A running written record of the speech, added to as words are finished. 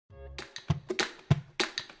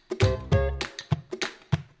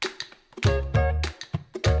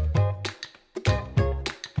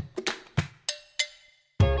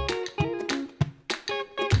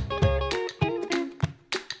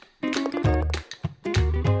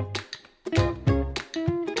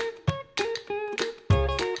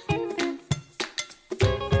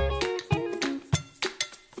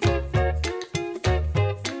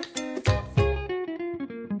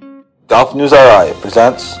Golf News RI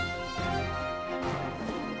presents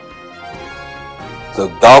the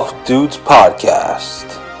Golf Dudes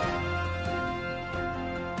Podcast.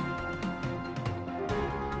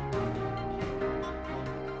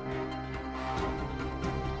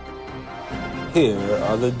 Here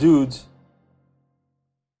are the dudes.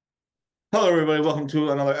 Hello, everybody. Welcome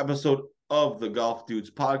to another episode of the Golf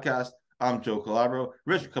Dudes Podcast. I'm Joe Calabro,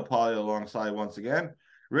 Rich Capaldi alongside once again.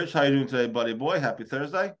 Rich, how you doing today, buddy boy? Happy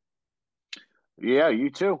Thursday. Yeah, you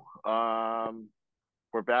too.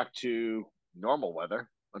 We're back to normal weather,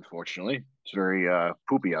 unfortunately. It's very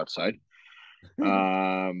poopy outside.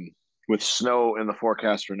 With snow in the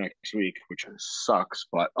forecast for next week, which sucks.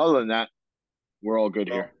 But other than that, we're all good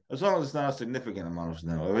here. As long as it's not a significant amount of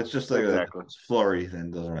snow. If it's just like a flurry, then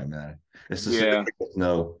it doesn't really matter. It's the significant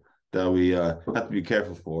snow that we have to be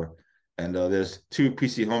careful for. And there's 2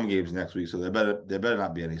 PC home games next week, so there better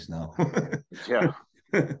not be any snow. Yeah.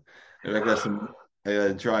 I got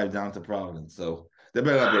to drive down to Providence, so there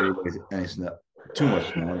better not be any snow, too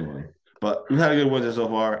much snow anyway. But we've had a good winter so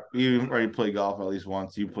far. We already played golf at least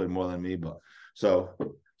once. You played more than me, but so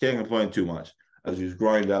can't complain too much as we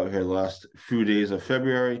grind out here the last few days of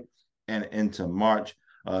February and into March.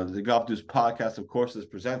 The Golf Dudes Podcast, of course, is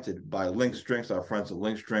presented by Lynx Drinks. Our friends at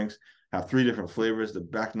Lynx Drinks have 3 different flavors: the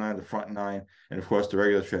back 9, the front 9, and of course the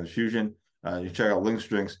regular transfusion. You check out Lynx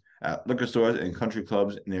Drinks at liquor stores and country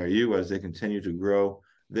clubs near you as they continue to grow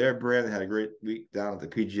their brand. They had a great week down at the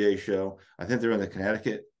PGA show. I think they're in the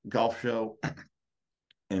Connecticut golf show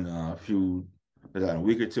in a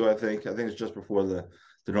week or two, I think. I think it's just before the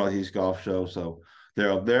Northeast Golf Show. So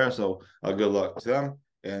they're up there. So good luck to them.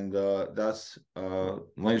 And that's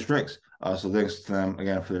Lynx Drinks. So thanks to them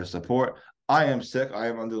again for their support. I am sick. I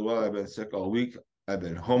am under the weather. I've been sick all week. I've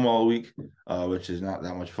been home all week, which is not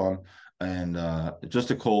that much fun. And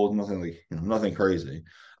just a cold, nothing crazy.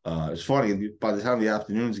 It's funny, by the time the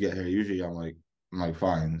afternoons get here, usually I'm like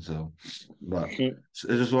fine. So, but it's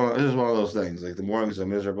just one of those things. Like the mornings are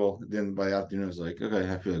miserable, then by the afternoon it's like,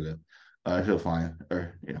 okay, I feel good, I feel fine,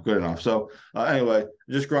 or good enough. So anyway,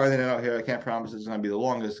 just grinding it out here. I can't promise it's going to be the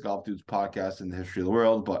longest Golf Dudes podcast in the history of the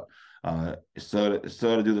world, but still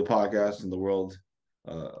to do the podcast, and the world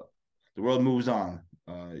moves on.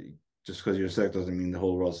 Just because you're sick doesn't mean the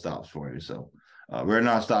whole world stops for you. So we're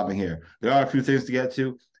not stopping here. There are a few things to get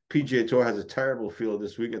to. PGA Tour has a terrible field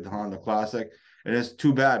this week at the Honda Classic. And it's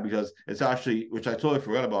too bad because it's actually, which I totally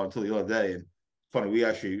forgot about until the other day. And funny, we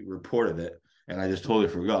actually reported it, and I just totally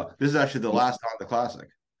forgot. This is actually the last Honda Classic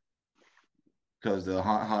because the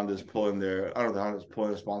Honda's pulling their, I don't know if the Honda's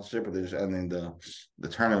pulling the sponsorship, but they're just ending the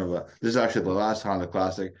tournament. But this is actually the last Honda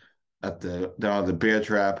Classic at down at the Bear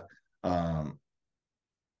Trap.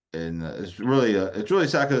 And it's really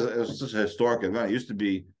sad because it was such a historic event. It used to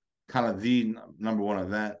be kind of the number one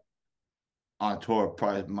event on tour,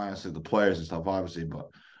 probably minus the players and stuff, obviously. But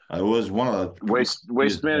it was one of the waste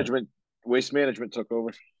management. Waste management took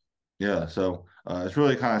over. Yeah, so it's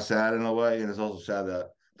really kind of sad in a way, and it's also sad that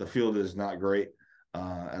the field is not great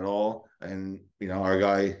at all. And our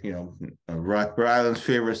guy, Rhode Island's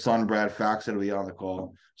favorite son, Brad Faxon, will be on the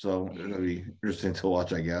call, so it'll be interesting to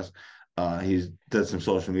watch, I guess. He did some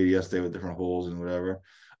social media yesterday with different holes and whatever.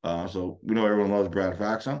 So we know everyone loves Brad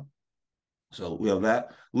Faxon. So we have that.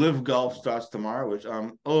 LIV Golf starts tomorrow, which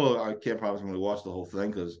I can't promise I'm going to watch the whole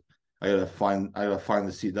thing because I gotta find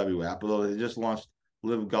the CW app. Although they just launched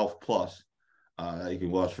LIV Golf Plus that you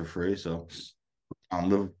can watch for free. So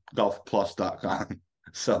on livegolfplus.com.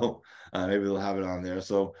 So maybe they'll have it on there.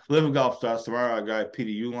 So LIV Golf starts tomorrow. Our guy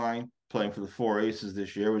Peter Uline playing for the 4 Aces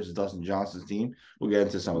this year, which is Dustin Johnson's team. We'll get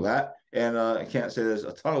into some of that. And I can't say there's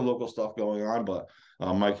a ton of local stuff going on, but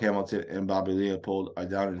Mike Hamilton and Bobby Leopold are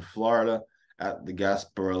down in Florida at the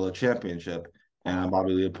Gasparilla Championship. And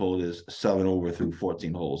Bobby Leopold is 7 over through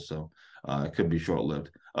 14 holes, so it could be short-lived.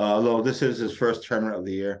 Although this is his first tournament of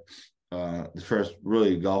the year, the first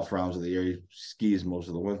really golf rounds of the year. He skis most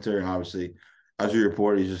of the winter, and obviously, as we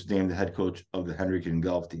reported, he's just named the head coach of the Hendricken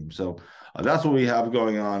golf team. So that's what we have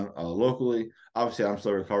going on locally. Obviously, I'm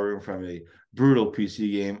still recovering from a brutal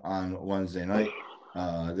PC game on Wednesday night.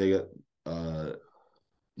 They got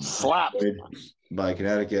slapped by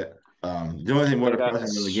Connecticut. The only thing more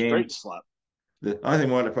depressing in the game, straight slap. The only thing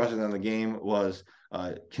more depressing than the game was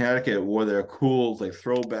Connecticut wore their cool like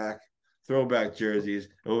throwback jerseys.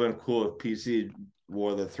 It would have been cool if PC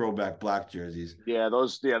wore the throwback black jerseys.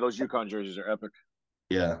 those UConn jerseys are epic.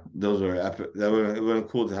 Yeah, those were epic. That would have been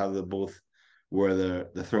cool to have the both wear the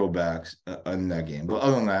throwbacks in that game. But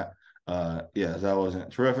other than that, yeah, that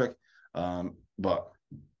wasn't terrific. But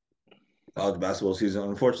college basketball season,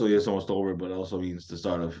 unfortunately, it's almost over. But it also means the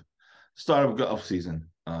start of golf season,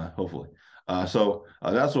 hopefully. So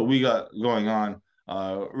that's what we got going on.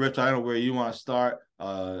 Rich, I don't know where you want to start.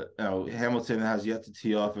 Hamilton has yet to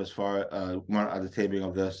tee off as far at the taping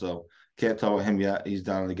of this, so can't talk about him yet. He's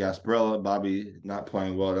down in the Gasparilla. Bobby not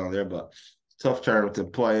playing well down there, but tough tournament to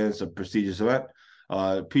play in. It's a prestigious event.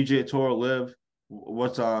 PGA Tour Live.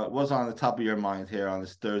 What's on the top of your mind here on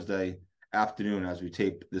this Thursday afternoon as we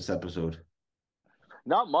tape this episode?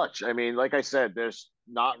 Not much. I mean, like I said, there's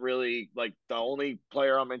not really like the only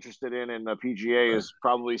player I'm interested in the PGA is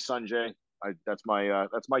probably Sanjay. That's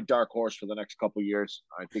my dark horse for the next couple years.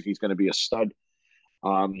 I think he's going to be a stud.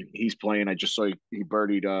 He's playing. I just saw he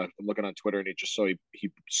birdied. I'm looking on Twitter and he just saw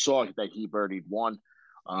he saw that he birdied one.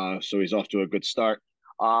 So he's off to a good start.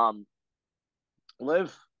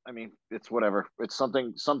 Live. I mean, it's whatever. It's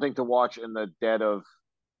something to watch in the dead of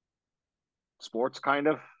sports, kind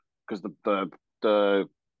of, because the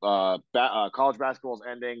college basketball is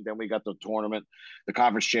ending. Then we got the tournament. The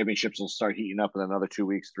conference championships will start heating up in another 2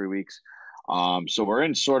 weeks, 3 weeks. So we're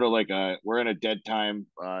in sort of like we're in a dead time.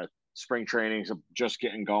 Spring training's just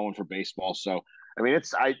getting going for baseball. So I mean,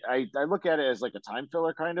 I look at it as like a time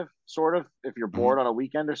filler, kind of, sort of. If you're bored on a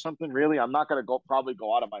weekend or something, really, I'm not gonna probably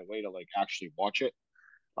go out of my way to like actually watch it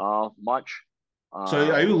much.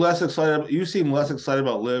 So are you less excited? You seem less excited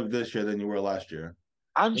about Live this year than you were last year.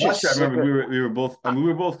 I'm just. Last year, I remember we were both. I mean, we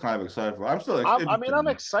were both kind of excited for it. I'm still. I'm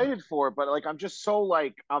excited for it, but like I'm just so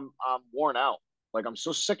like I'm worn out. Like I'm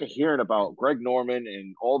so sick of hearing about Greg Norman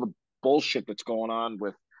and all the bullshit that's going on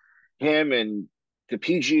with him and the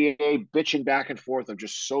PGA bitching back and forth. I'm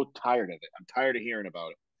just so tired of it. I'm tired of hearing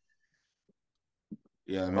about it.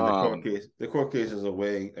 Yeah, I mean the court cases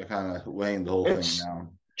are kind of weighing the whole thing down.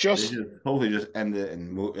 Just hopefully just end it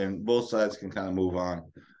and move, and both sides can kind of move on.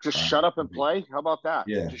 Just shut up and play. How about that?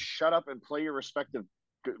 Yeah, just shut up and play your respective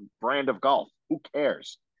brand of golf. Who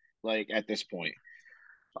cares? Like at this point.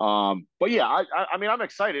 But yeah, I mean I'm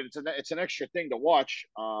excited. It's an extra thing to watch.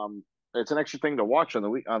 It's an extra thing to watch on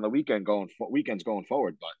the weekends going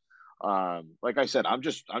forward. But like I said, I'm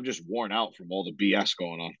just worn out from all the BS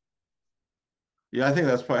going on. Yeah, I think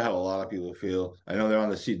that's probably how a lot of people feel. I know they're on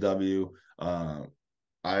the CW.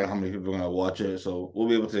 I don't know how many people are going to watch it, so we'll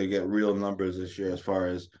be able to get real numbers this year as far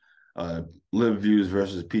as Live views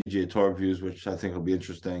versus PGA Tour views, which I think will be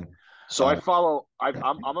interesting. So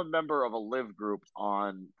I'm a member of a Live group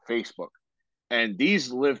on Facebook, and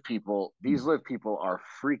these Live people are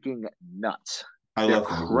freaking nuts. I love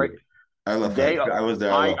that. I love that. I was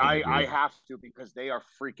there. I have to, because they are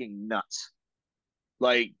freaking nuts.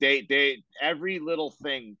 Like they every little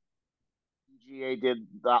thing PGA did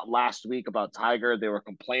that last week about Tiger, they were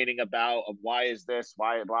complaining about why is this,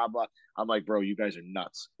 why blah blah. I'm like, bro, you guys are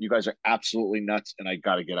nuts. You guys are absolutely nuts, and I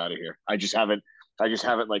got to get out of here. I just haven't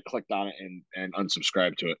like clicked on it and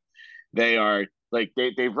unsubscribed to it. They are like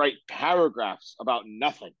they write paragraphs about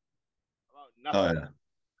nothing. Oh yeah.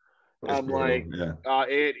 I'm like,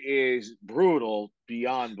 it is brutal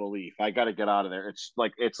beyond belief. I got to get out of there. It's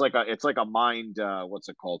like a mind. What's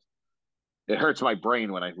it called? It hurts my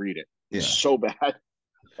brain when I read it. It's so bad.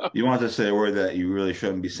 You want to say a word that you really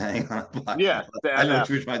shouldn't be saying on a podcast. Yeah, I know what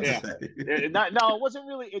you're trying to say. It wasn't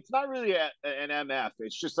really. It's not really an MF.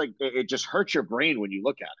 It's just like it just hurts your brain when you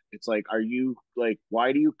look at it. It's like, are you like,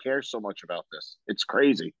 why do you care so much about this? It's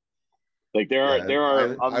crazy. Like there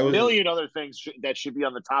are a million other things that should be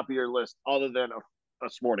on the top of your list other than a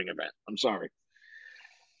sporting event. I'm sorry.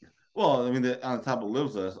 Well, I mean, on the top of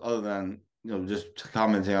Liv's list, other than just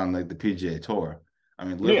commenting on like the PGA Tour. I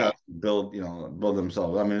mean, Liv has to build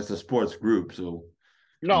themselves. I mean, it's a sports group, so.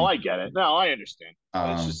 No, I get it. No, I understand.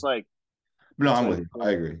 It's just like. No, I'm with you.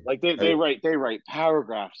 I agree. Like they write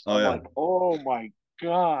paragraphs. Oh, I'm like, oh my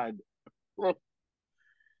God.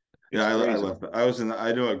 Yeah, I left.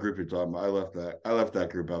 I know what group you're talking about. I left that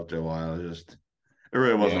group after a while. It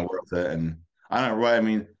really wasn't worth it. And I don't know, right? I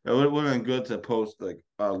mean, it would have been good to post like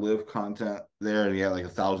Live content there, and you had like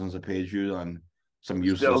thousands of page views on some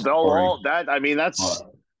useless. All that. I mean, that's.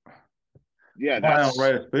 Yeah, that's.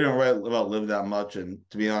 We don't write about Live that much, and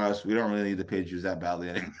to be honest, we don't really need the page views that badly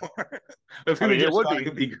anymore. If it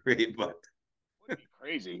would be great, but it would be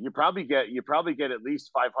crazy. You probably get at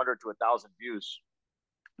least 500 to 1,000 views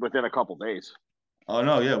within a couple days. Oh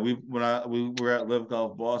no, yeah. We were at LIV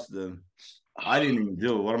Golf Boston. I didn't even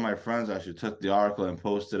do it. One of my friends actually took the article and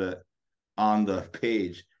posted it on the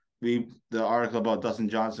page. The article about Dustin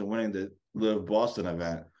Johnson winning the LIV Boston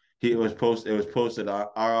event. It was posted on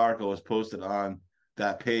our article was posted on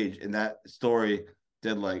that page, and that story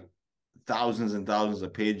did like thousands and thousands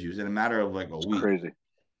of page views in a matter of like a It's week. crazy.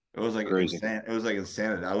 It was like Crazy. insane. It was like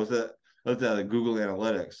insanity. Looked at like, Google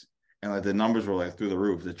Analytics, and like the numbers were like through the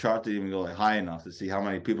roof. The chart didn't even go like high enough to see how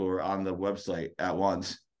many people were on the website at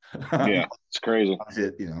once. Yeah, it's crazy.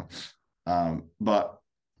 But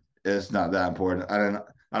it's not that important. I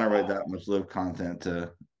don't write that much live content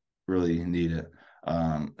to really need it.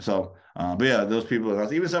 But yeah, those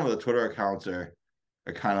people, even some of the Twitter accounts are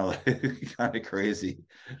kind of like kind of crazy.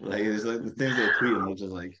 Like it's like the things they're tweeting, which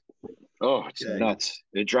is like, Oh, it's yeah. nuts.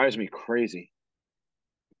 It drives me crazy.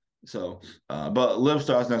 But Live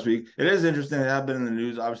starts next week. It is interesting. They have been in the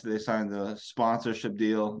news. Obviously, they signed the sponsorship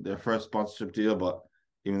deal, their first sponsorship deal, but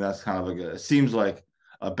even that's kind of like it seems like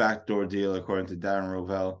a backdoor deal, according to Darren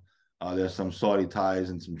Rovell. There's some Saudi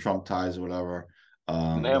ties and some Trump ties or whatever.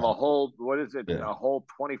 And they have a whole, what is it? Yeah. A whole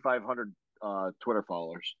 2,500 Twitter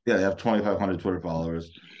followers. Yeah, they have 2,500 Twitter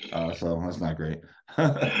followers. So that's not great.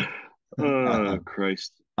 Oh,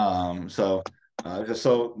 Christ. So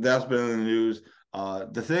that's been in the news.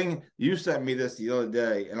 The thing you sent me this the other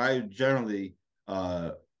day, and I generally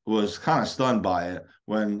was kind of stunned by it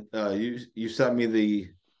when you sent me the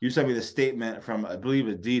statement from I believe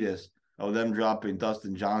Adidas of them dropping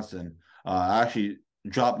Dustin Johnson. I actually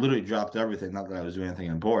literally dropped everything. Not that I was doing anything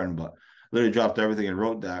important, but literally dropped everything and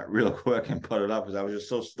wrote that real quick and put it up because I was just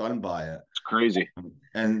so stunned by it. It's crazy.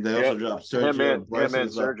 And they also dropped Sergio.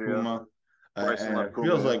 Bryson's left Puma. And it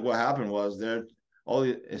feels like what happened was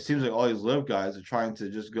it seems like all these live guys are trying to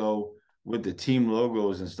just go with the team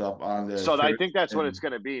logos and stuff on their So I shirts. think that's what it's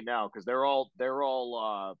going to be now because they're all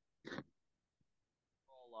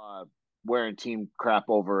wearing team crap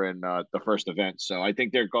over in the first event. So I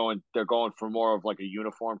think they're going for more of like a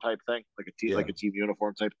uniform type thing, like a team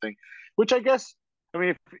uniform type thing. Which I guess, I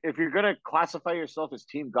mean, if you're going to classify yourself as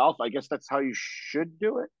team golf, I guess that's how you should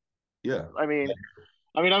do it. Yeah. I mean,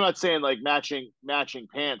 I'm not saying like matching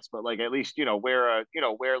pants, but like at least wear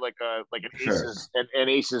like an Sure. An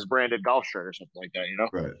Aces branded golf shirt or something like that.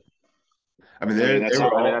 Right. I mean, That's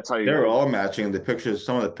how they you. were all matching the pictures.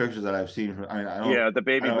 Some of the pictures that I've seen from, I mean, The I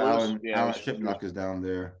baby know blues. Yeah, Alan Shipnuck is down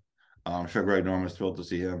there. I'm sure Greg Norman's thrilled to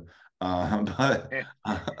see him. But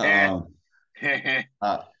um,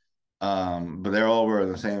 uh, but they're all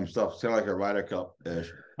wearing the same stuff. It's kind of like a Ryder Cup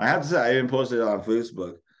ish. I have to say, I even posted it on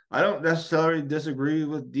Facebook. I don't necessarily disagree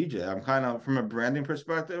with DJ. I'm kind of from a branding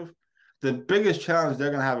perspective. The biggest challenge they're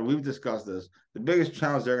going to have, and we've discussed this, the biggest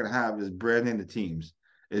challenge they're going to have is branding the teams,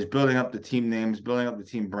 is building up the team names, building up the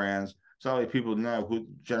team brands, so that way people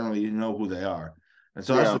generally know who they are. And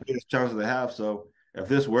so that's the biggest challenge that they have. So if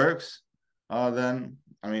this works, then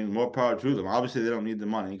I mean, more power to them. Obviously, they don't need the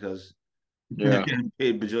money because they're getting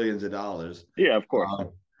paid bajillions of dollars. Yeah, of course.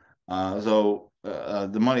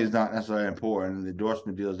 The money is not necessarily important. The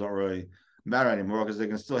endorsement deals don't really matter anymore because they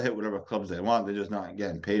can still hit whatever clubs they want. They're just not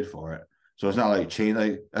getting paid for it. So it's not like chain.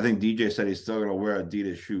 Like I think DJ said he's still going to wear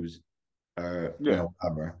Adidas shoes, or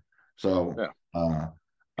whatever. So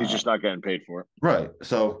he's just not getting paid for it, right?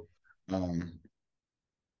 So, from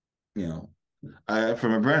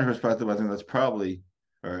a brand perspective, I think that's probably,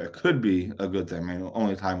 or it could be a good thing. I mean,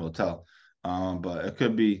 only time will tell. But it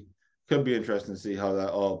could be interesting to see how that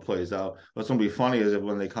all plays out. What's gonna be funny is if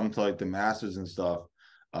when they come to like the Masters and stuff,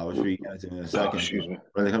 which we get into in a second.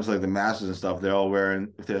 When it comes to like the Masters and stuff,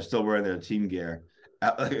 if they're still wearing their team gear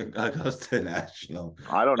at like Augusta National.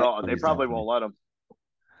 I don't know. They probably won't let them.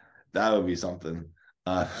 That would be something.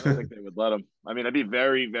 I don't think they would let them. I mean, I'd be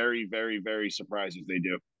very, very, very, very surprised if they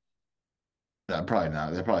do. Yeah, probably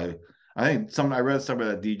not. They're probably. I read somewhere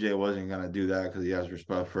that DJ wasn't gonna do that because he has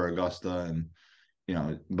respect for Augusta and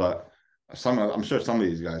but I'm sure some of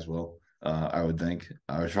these guys will. I would think,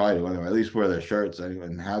 or try to anyway, at least wear their shirts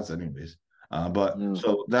and hats, anyways.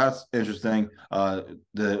 So that's interesting. The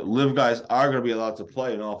live guys are going to be allowed to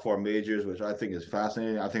play in all four majors, which I think is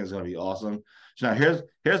fascinating. I think it's going to be awesome. So now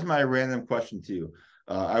here's my random question to you.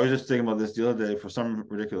 I was just thinking about this the other day for some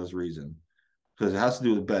ridiculous reason because it has to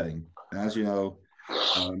do with betting. And as you know,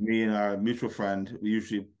 me and our mutual friend, we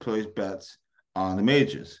usually place bets on the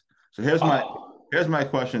majors. So here's my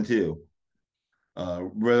question to you.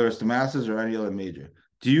 Whether it's the Masters or any other major,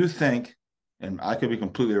 do you think, and I could be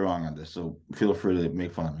completely wrong on this, so feel free to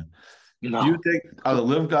make fun of me. No. Do you think are the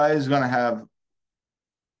live guys going to have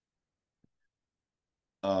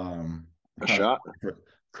a shot?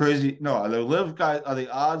 Crazy? No, are the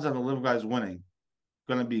odds on the live guys winning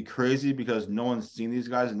going to be crazy because no one's seen these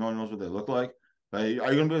guys and no one knows what they look like. Like,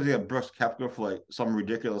 are you going to be able to get Brooks Koepka for like some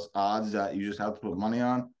ridiculous odds that you just have to put money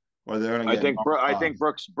on, or they're going to get? I think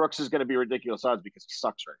Brooks is going to be ridiculous odds because he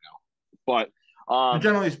sucks right now. But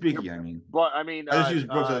generally speaking, I mean, I just use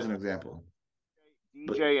Brooks as an example.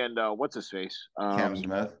 DJ and what's his face? Cam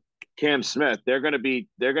Smith. Cam Smith. They're going to be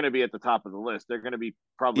at the top of the list. They're going to be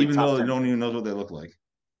probably even though no one even knows what they look like.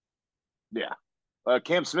 Yeah,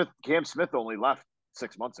 Cam Smith only left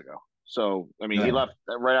 6 months ago. So I mean, he left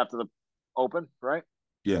right after the Open, right?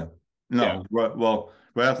 Yeah. No. Yeah.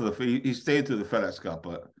 Right after he stayed through the FedEx Cup,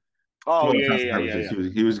 but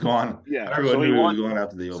he was gone. Yeah, everyone knew he was going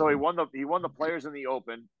after the Open. So he won the Players in the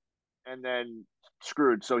Open, and then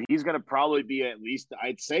screwed. So he's going to probably be at least,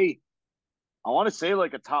 I want to say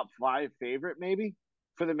like a top 5 favorite maybe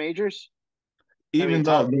for the majors. Even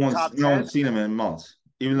though no one's seen him in months.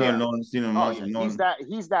 Even though no one's seen him in months. Yeah.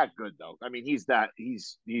 He's that good though. I mean, he's that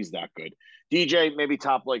good. DJ maybe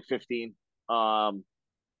top like 15.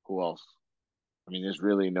 Who else? I mean, there's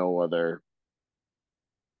really no other.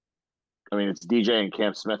 I mean, it's DJ and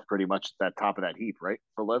Cam Smith pretty much at that top of that heap, right?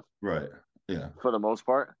 For LIV. Right. Yeah. For the most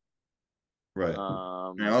part. Right.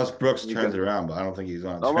 Unless Brooks turns around, but I don't think he's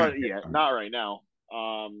on. Not right now.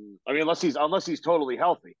 I mean, unless he's totally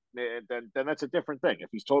healthy, then that's a different thing. If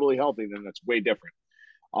he's totally healthy, then that's way different.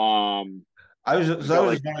 I was just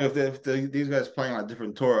wondering if these guys playing on a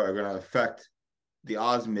different tour are going to affect the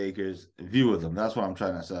odds makers' view of them. That's what I'm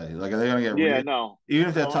trying to say. Like, are they going to get? Even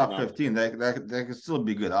if they're top 15, they could still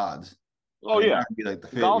be good odds. Oh yeah, be like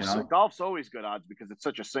the golf's always good odds because it's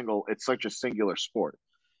such a singular sport.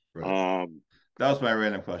 Right. That was my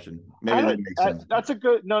random question. Maybe that makes sense. That's a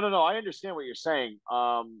good. No. I understand what you're saying.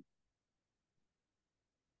 I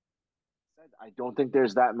don't think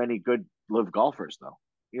there's that many good LIV golfers though.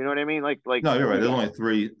 You know what I mean? Like no, you're right. There's only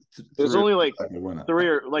three. There's only like 3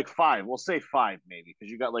 or like 5. We'll say 5 maybe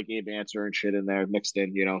because you got like Abe Answer and shit in there mixed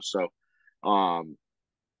in. You know, so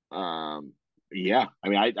yeah. I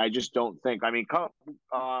mean, I just don't think. I mean,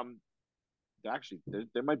 actually,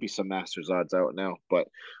 there might be some Masters odds out now, but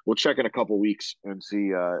we'll check in a couple weeks and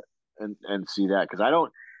see and see that because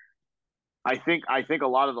I think a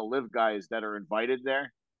lot of the LIV guys that are invited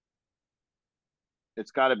there,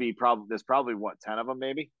 it's got to be there's probably what 10 of them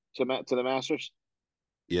maybe to the Masters.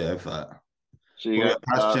 Yeah, if that. So you got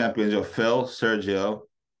past champions of Phil, Sergio,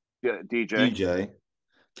 DJ.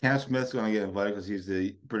 Cam Smith's going to get invited because he's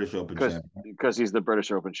the British Open champion. Because he's the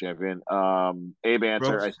British Open champion. Abe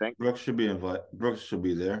Answer, I think. Brooks should be invited. Brooks should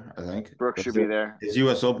be there, I think. Brooks should be there. His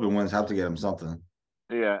U.S. Open wins have to get him something.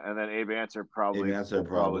 Yeah, and then Abe Answer probably be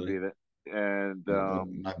there. And that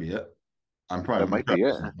might be it. That might be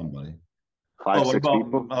it. Somebody. 5, 6 about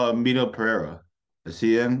people. Mito Pereira? Is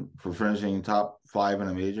he in for finishing top 5 in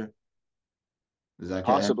a major? Is that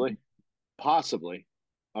possibly?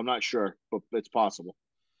 I'm not sure, but it's possible.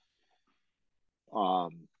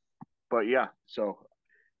 But yeah, so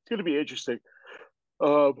it's going to be interesting.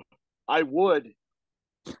 I would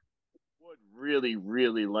really,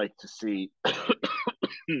 really like to see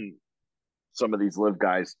some of these LIV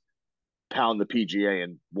guys pound the PGA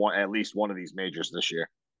in at least one of these majors this year.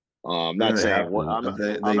 They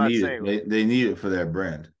need it for their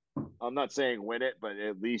brand. I'm not saying win it, but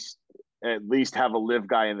at least have a LIV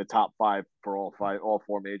guy in the top 5 for all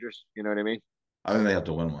 4 majors. You know what I mean? I think they have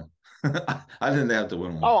to win one. I think they have to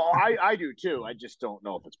win one. Oh, I do too. I just don't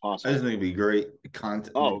know if it's possible. I just think it'd be great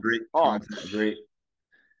content.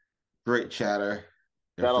 Great chatter.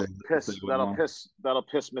 That'll piss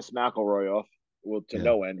Miss McElroy off to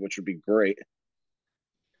no end, which would be great.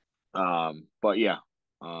 But yeah,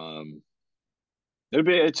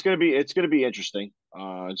 it's gonna be interesting.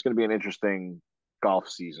 It's gonna be an interesting golf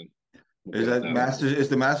season. Is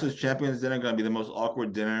the Masters Champions dinner going to be the most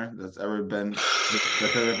awkward dinner that's ever been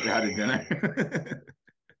had a dinner?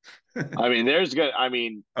 I mean,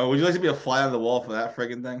 would you like to be a fly on the wall for that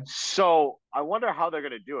friggin' thing? So I wonder how they're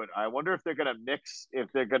going to do it. I wonder if they're going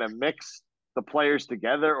to mix the players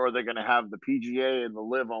together, or they're going to have the PGA and the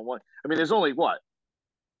LIV on one. I mean, there's only what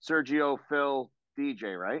Sergio, Phil,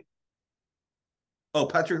 DJ, right? Oh,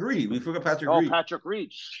 Patrick Reed. We forgot Patrick Reed. Oh, Patrick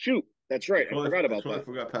Reed. Shoot. That's right. I forgot about that. I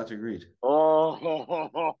forgot Patrick Reed.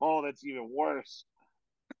 Oh, that's even worse.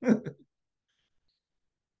 Do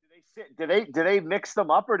they mix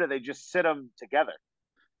them up, or do they just sit them together?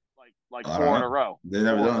 Like 4 in a row. They've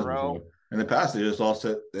never done this before. In the past, they just all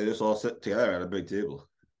sit together at a big table.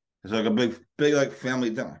 It's like a big like family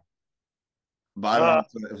dinner. But I don't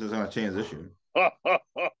know if it's going to change this year.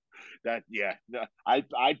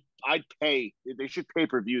 I'd pay. They should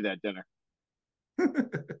pay-per-view that dinner.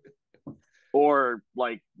 or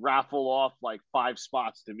like raffle off like 5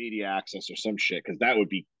 spots to media access or some shit, because that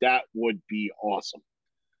would be awesome.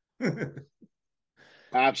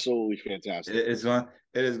 Absolutely fantastic. It is going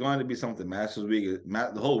to be something. Masters week,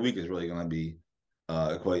 the whole week is really going to be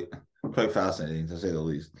quite fascinating to say the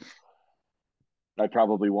least. I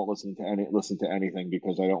probably won't listen to anything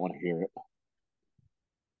because I don't want to hear it.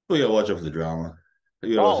 We gotta watch out for the drama.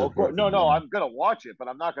 Oh, of course. No, I'm gonna watch it, but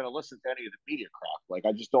I'm not gonna listen to any of the media crap. Like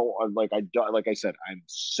I just don't like. I don't, like I said, I'm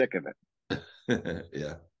sick of it.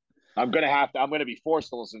 Yeah, I'm gonna be forced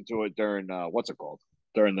to listen to it during what's it called,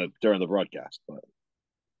 during the broadcast. But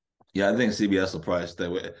yeah, I think CBS will probably stay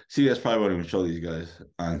with. CBS probably won't even show these guys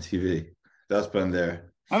on TV. That's been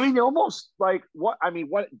there. I mean, almost like what? I mean,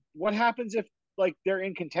 what happens if like they're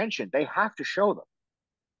in contention? They have to show them.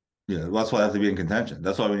 Yeah, that's why they have to be in contention.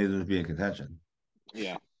 That's why we need them to be in contention.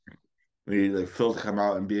 Yeah, we need like Phil to come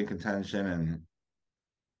out and be in contention, and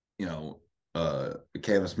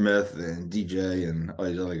Cam Smith and DJ and all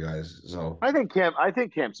these other guys. So I think Cam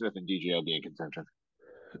Smith and DJ will be in contention.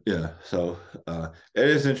 Yeah, so it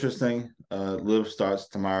is interesting. LIV starts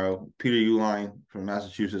tomorrow. Peter Uihlein from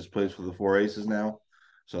Massachusetts plays for the Four Aces now,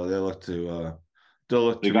 so they look to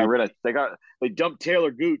they dumped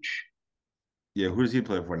Taylor Gooch. Yeah, who does he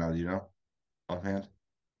play for now? Do you know offhand?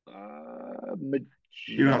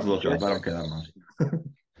 You don't have to look it up. I don't care that much.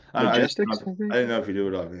 Majestics. I didn't know if you do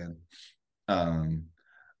it offhand.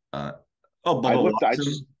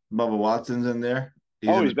 Bubba Watson's in there.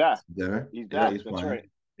 He's back. There. He's back. That's playing. right.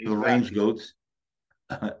 The range goats.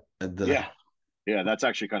 Yeah, that's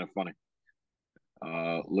actually kind of funny.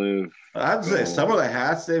 LIV. I have to say, some of the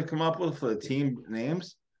hats they've come up with for the team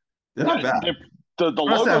names, they're not bad. The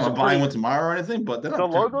logos I'm buying one tomorrow or anything, but they're not. The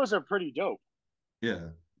logos are pretty dope. Yeah.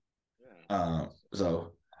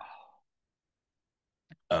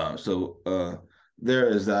 There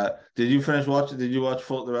is that. Did you finish watching? Did you watch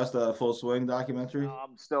the rest of the Full Swing documentary?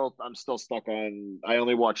 I'm still stuck on. I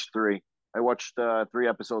only watched 3. I watched 3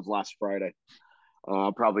 episodes last Friday.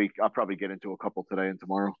 I'll probably get into a couple today and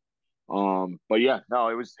tomorrow. But yeah, no,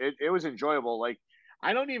 it was enjoyable. Like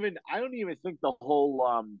I don't even think the whole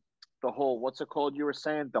what's it called you were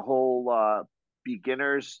saying, the whole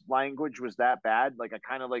beginner's language was that bad. Like I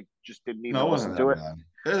kind of like just didn't even listen to it.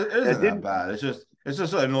 It isn't that bad. It's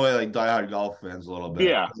just annoying like diehard golf fans a little bit.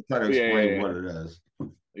 Yeah, try to explain what it is.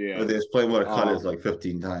 Yeah, but they explain what a cut is like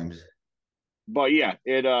 15 times. But yeah,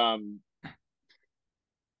 it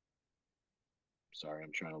Sorry,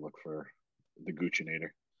 I'm trying to look for the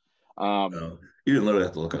Gucciinator. No, you didn't literally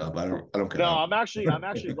have to look it up. I don't care. No, I'm actually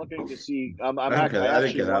looking to see. I didn't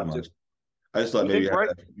care that much. I just thought maybe you had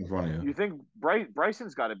that in front of you. You think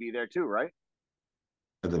Bryson's got to be there too, right?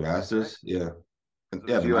 At the Masters, yeah,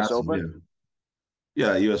 the U.S. Open.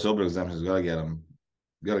 Yeah, U.S. Open exemptions got to get him.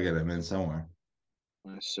 Got to get him in somewhere.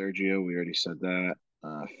 Sergio, we already said that.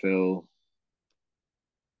 Phil.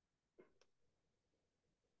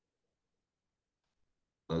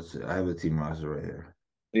 Let's see. I have the team roster right here.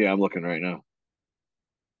 Yeah, I'm looking right now.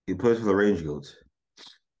 He plays for the Range Goats.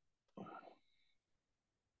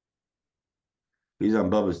 He's on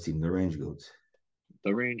Bubba's team, the Range Goats.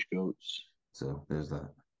 The Range Goats. So there's that.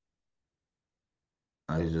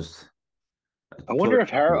 I wonder if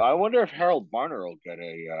Harold Varner will get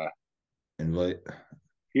a invite.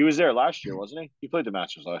 He was there last year, wasn't he? He played the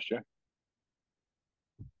Masters last year.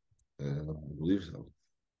 I believe so.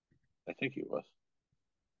 I think he was.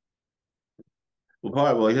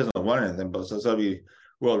 Well, he hasn't won anything, but so that'll be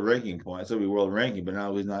world ranking points. That'll be world ranking, but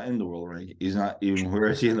now he's not in the world ranking. He's not even where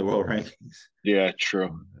is he in the world rankings? Yeah,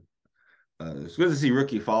 true. It's good to see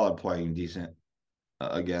Ricky Fowler playing decent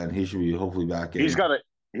again. He should be hopefully back in. He's got to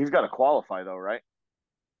qualify though, right?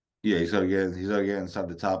 Yeah, he's got to get inside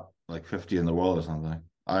the top like 50 in the world or something.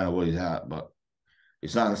 I don't know what he's at, but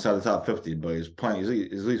he's not inside the top 50. But he's playing.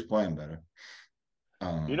 He's at least playing better.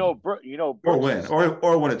 Or win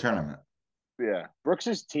a tournament. Yeah,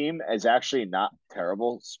 Brooks's team is actually not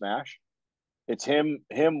terrible. Smash. It's him,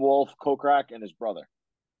 Wolf, Kokrak, and his brother.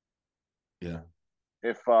 Yeah.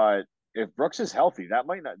 If Brooks is healthy, that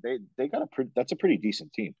might not. They got that's a pretty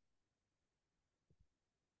decent team.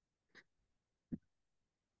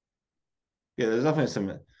 Yeah, there's definitely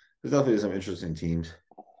some interesting teams.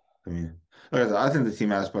 I mean, like I said, I think the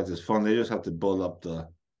team aspect is fun. They just have to build up the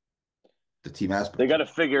team aspect. They got to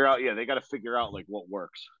figure out. Yeah, they got to figure out like what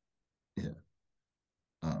works. Yeah.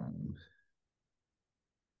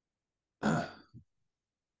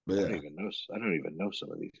 But yeah. I don't even know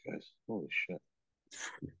some of these guys. Holy shit.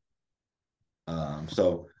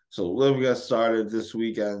 So LIV got started this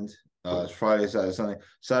weekend. It's Friday, Saturday, Sunday.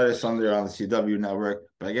 Saturday, Sunday on the CW network.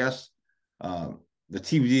 But I guess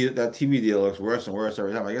TV deal looks worse and worse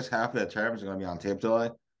every time. I guess half of that tournaments are going to be on tape delay.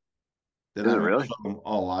 They're Is not it going to really? show them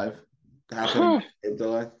all live. Half of them on tape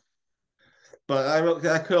delay. But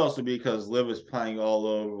that could also be because LIV is playing all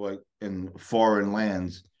over like in foreign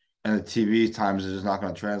lands, and the TV times is just not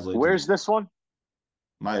going to translate. Where's this one?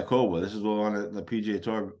 Mayakoba. This is the one at the PGA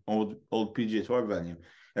Tour, old PGA Tour venue.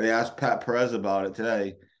 And they asked Pat Perez about it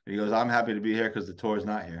today, and he goes, "I'm happy to be here because the tour is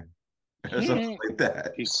not here," or something like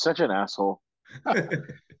that. He's such an asshole. That's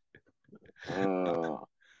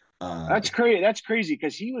crazy. That's crazy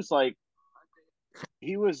because he was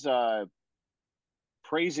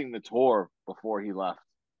praising the tour before he left,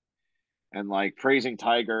 and like praising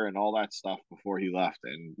Tiger and all that stuff before he left,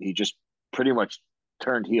 and he just pretty much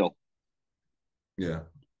turned heel. Yeah.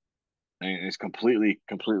 And it's completely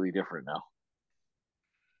different now.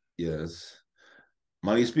 Yes.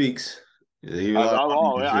 Money speaks. They give you a lot of money.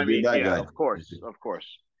 Oh, You I should be a mean, bad yeah, guy. of course. He's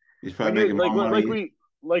When probably you making more money.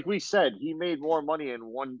 like we said, he made more money in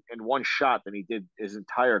one shot than he did his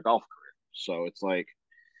entire golf career. So it's like,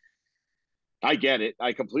 I get it.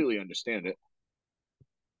 I completely understand it.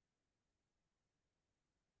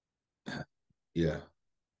 Yeah,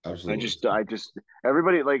 absolutely. I just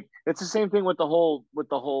everybody like it's the same thing with the whole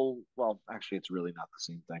well, actually it's really not the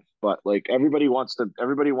same thing. But like everybody wants to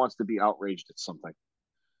be outraged at something.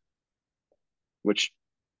 Which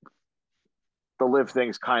the live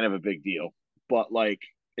thing's kind of a big deal. But like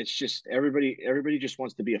it's just everybody just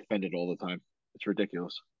wants to be offended all the time. It's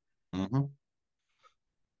ridiculous. Mm-hmm.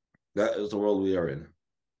 That is the world we are in.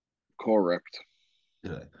 Correct.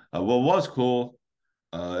 Yeah. What was cool,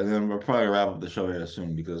 and then we're probably gonna wrap up the show here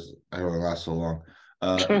soon because I don't want to last so long.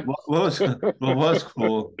 What was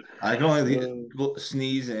cool? I can only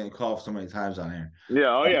sneeze and cough so many times on here.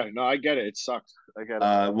 Yeah. Oh yeah. No, I get it. It sucks. I get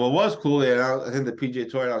it. What was cool? Yeah, I think the PGA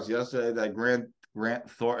Tour announced yesterday that Grant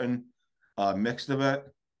Thornton mixed event.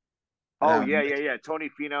 Oh yeah. Tony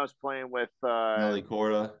Finau's playing with Nelly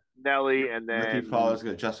Corda, Nelly, and Ricky then Fowler's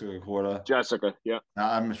got Jessica Corda. Jessica. Yeah.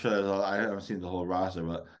 Now, I'm sure I haven't seen the whole roster,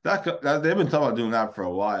 but that they've been talking about doing that for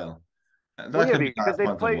a while. Well, That yeah, could be kind because of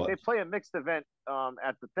fun to they watch. play a mixed event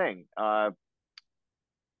at the thing.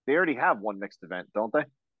 They already have one mixed event, don't they?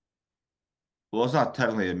 Well, it's not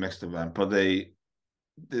technically a mixed event, but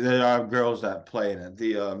there are girls that play in it.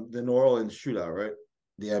 The New Orleans shootout, right?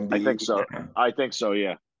 The I MBE. think so. I think so.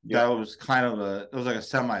 Yeah. That was kind of it was like a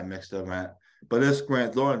semi-mixed event. But this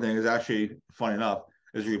Grant Thornton thing is actually, funny enough,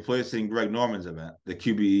 is replacing Greg Norman's event, the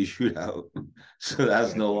QBE shootout. So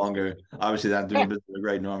that's no longer, obviously, not doing business with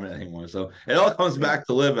Greg Norman anymore. So it all comes back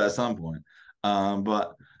to live at some point.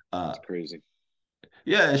 But it's crazy.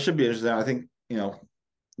 yeah, it should be interesting. I think,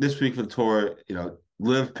 this week for the tour,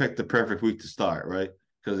 Liv picked the perfect week to start, right?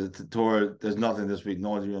 Because it's a tour, there's nothing this week. No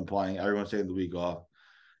one's even playing. Everyone's taking the week off.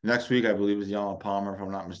 Next week, I believe, is Yama Palmer, if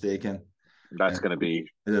I'm not mistaken. That's going to be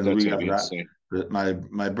and then the week after insane. that,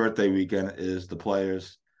 my birthday weekend is the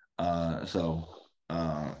Players. So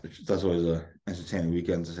that's always an entertaining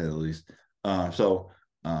weekend, to say the least. A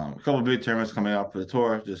couple of big tournaments coming up for the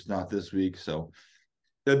tour, just not this week. So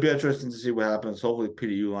it'll be interesting to see what happens. Hopefully,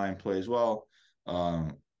 Peter Uline plays well.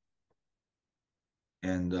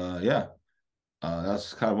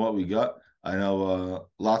 That's kind of what we got. I know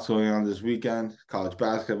lots going on this weekend. College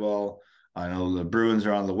basketball. I know the Bruins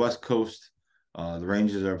are on the West Coast. The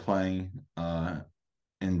Rangers are playing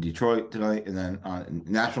in Detroit tonight, and then on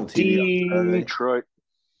national TV. Detroit.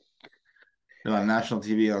 They're on national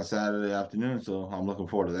TV on Saturday afternoon, so I'm looking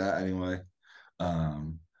forward to that anyway.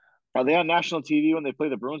 Are they on national TV when they play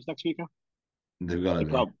the Bruins next weekend? They've got to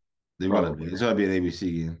be. They've got to be. It's got to be an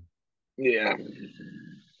ABC game. Yeah.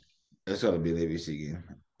 It's got to be an ABC game.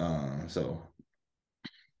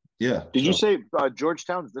 Yeah. Did you say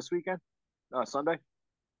Georgetown's this weekend? Sunday?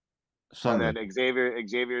 Sunday. And then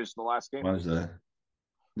Xavier's the last game? Wednesday.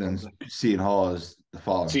 Then Seton Hall is the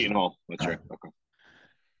following. Seton Hall. That's right. Okay.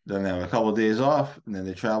 Then they have a couple of days off, and then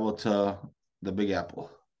they travel to the Big Apple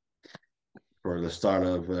for the start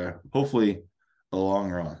of hopefully a long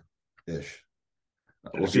run ish.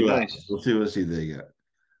 We'll see what seed they get.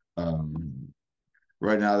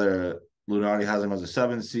 Right now, Lunardi has them as a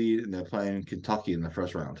 7 seed, and they're playing Kentucky in the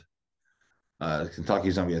first round.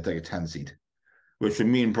 Kentucky's going to be, I think, a 10 seed, which would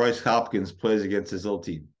mean Bryce Hopkins plays against his old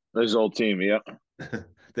team. His old team, yeah.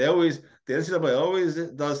 The NCAA always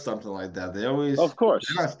does something like that. They always, of course,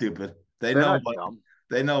 they're not stupid. They know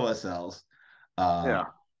what sells. Yeah,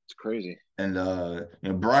 it's crazy. And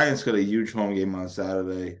Bryant's got a huge home game on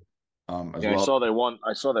Saturday. As well.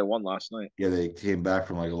 I saw they won last night. Yeah, they came back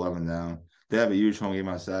from like 11 down. They have a huge home game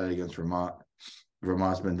on Saturday against Vermont.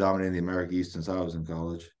 Vermont's been dominating the America East since I was in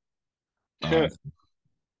college.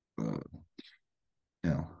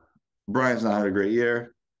 Bryant's not had a great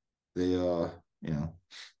year. They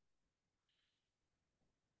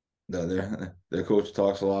their coach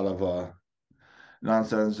talks a lot of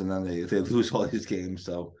nonsense, and then they lose all these games.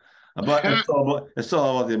 So, but it's still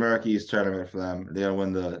all about the American East tournament for them. They gotta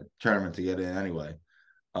win the tournament to get in anyway.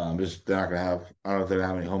 Just they're not gonna have. I don't know if they're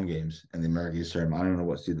gonna have any home games in the American East tournament. I don't know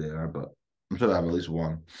what seed they are, but I'm sure they have at least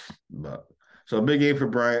one. But so a big game for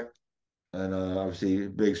Bryant, and obviously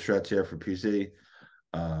big stretch here for PC.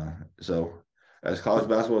 So as college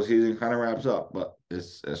basketball season kind of wraps up, but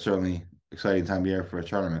it's certainly exciting time of year for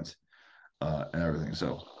tournaments and everything.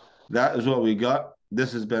 So that is what we got.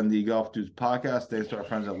 This has been the Golf Dudes podcast. Thanks to our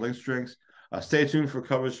friends at Links Drinks. Stay tuned for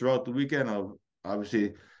coverage throughout the weekend of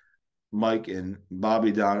obviously Mike and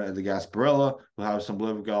Bobby down at the Gasparilla. We'll have some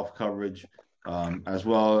LIV Golf coverage as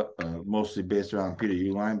well, mostly based around Peter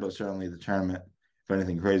Uline, but certainly the tournament. If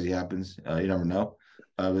anything crazy happens, you never know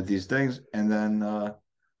with these things. And then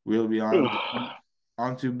we'll be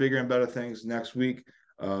on to bigger and better things next week.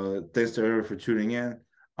 Thanks to everyone for tuning in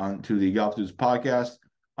on to the Golf News podcast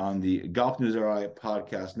on the Golf News RI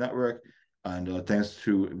podcast network. And thanks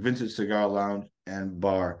to Vintage Cigar Lounge and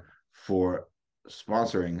Bar for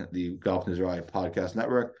sponsoring the Golf News RI podcast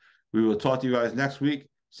network. We will talk to you guys next week,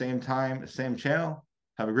 same time, same channel.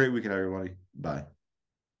 Have a great weekend, everybody. Bye.